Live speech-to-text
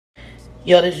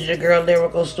Yo, this is your girl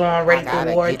Lyrical Storm, ready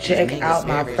for war. Check out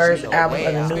my first album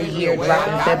of the new year,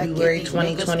 dropping February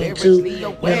 2022,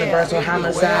 Universal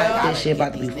Homicide. This shit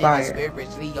about to be fire.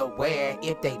 Spiritually aware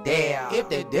if they dare.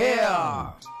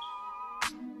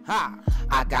 Ha!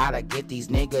 I gotta get these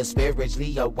niggas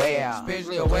spiritually aware. I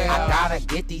gotta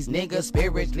get these niggas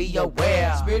spiritually aware.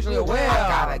 I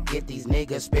gotta get these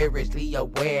niggas spiritually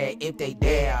aware if they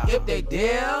dare.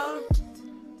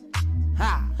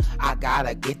 Ha! I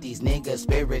gotta get these niggas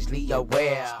spiritually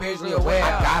aware. I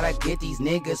gotta get these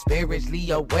niggas spiritually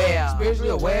aware.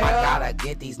 I gotta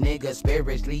get these niggas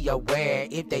spiritually aware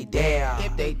if they dare.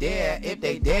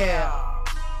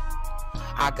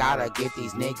 I gotta get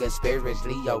these niggas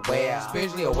spiritually aware.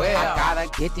 I gotta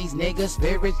get these niggas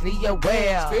spiritually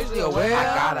aware.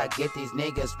 I gotta get these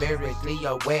niggas spiritually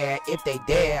aware if they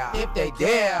dare.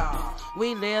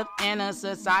 We live in a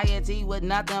society with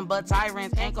nothing but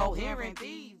tyrants and coherent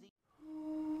thieves.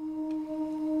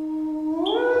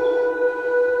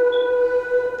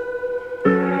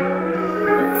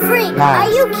 Freak, are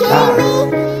you kidding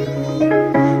me?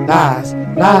 Lies.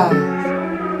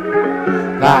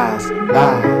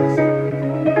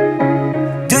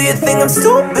 Do you think I'm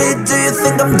stupid? Do you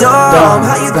think I'm dumb?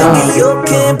 How you thinking you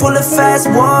can pull a fast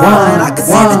one? I can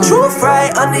see the truth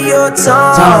right under your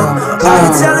tongue.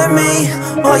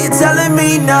 All you telling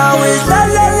me now is la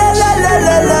la la la la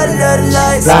la la la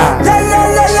lies. La la la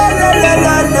la la la la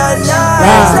la la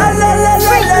lies. La la la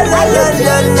la la la la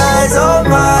la lies. Oh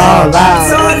my,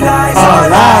 it's all lies, all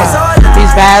lies, all lies.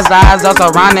 These fast lies are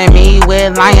surrounding me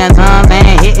with lying tongues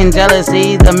and hitting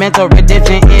jealousy. The mental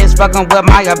redemption is fucking with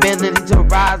my ability to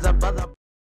rise above.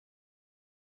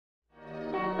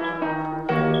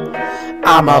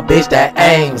 I'm a bitch that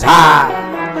aims high,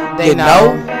 you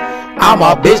know. I'm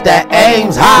a bitch that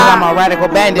aims high. I'm a radical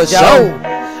bandit, yo.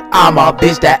 I'm a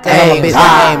bitch that aims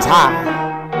high.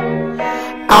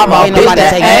 I'm a bitch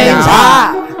that aims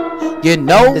high, you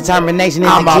know. Determination is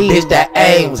the key. I'm a bitch that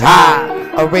aims high.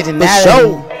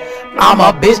 Originality. I'm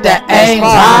a bitch that aims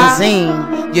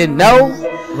high, you know.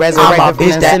 I'm a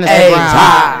bitch that aims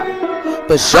high,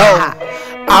 for sure.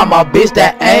 I'm a bitch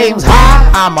that aims high.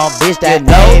 I'm a bitch that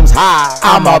aims high.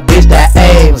 I'm a bitch that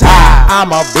aims high. I'm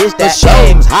a bitch that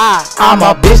aims high. I'm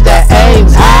a bitch that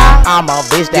aims high. I'm a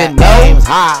bitch that aims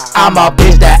high. I'm a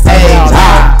bitch that aims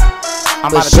high.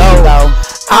 I'm a show.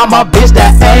 I'm a bitch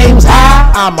that aims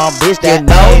high. I'm a bitch that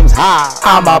aims high.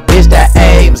 I'm a bitch that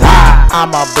aims high.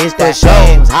 I'm a bitch that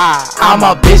aims high. I'm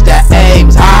a bitch that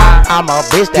aims high. I'm a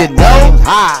bitch that aims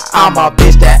high. I'm a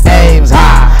bitch that aims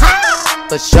high.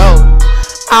 For sure.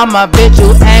 I'm a bitch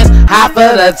who aims high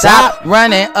for the top,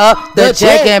 running up the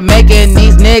check and making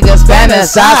these niggas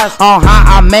fantasize on how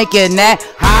I'm making that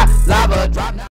high lava drop.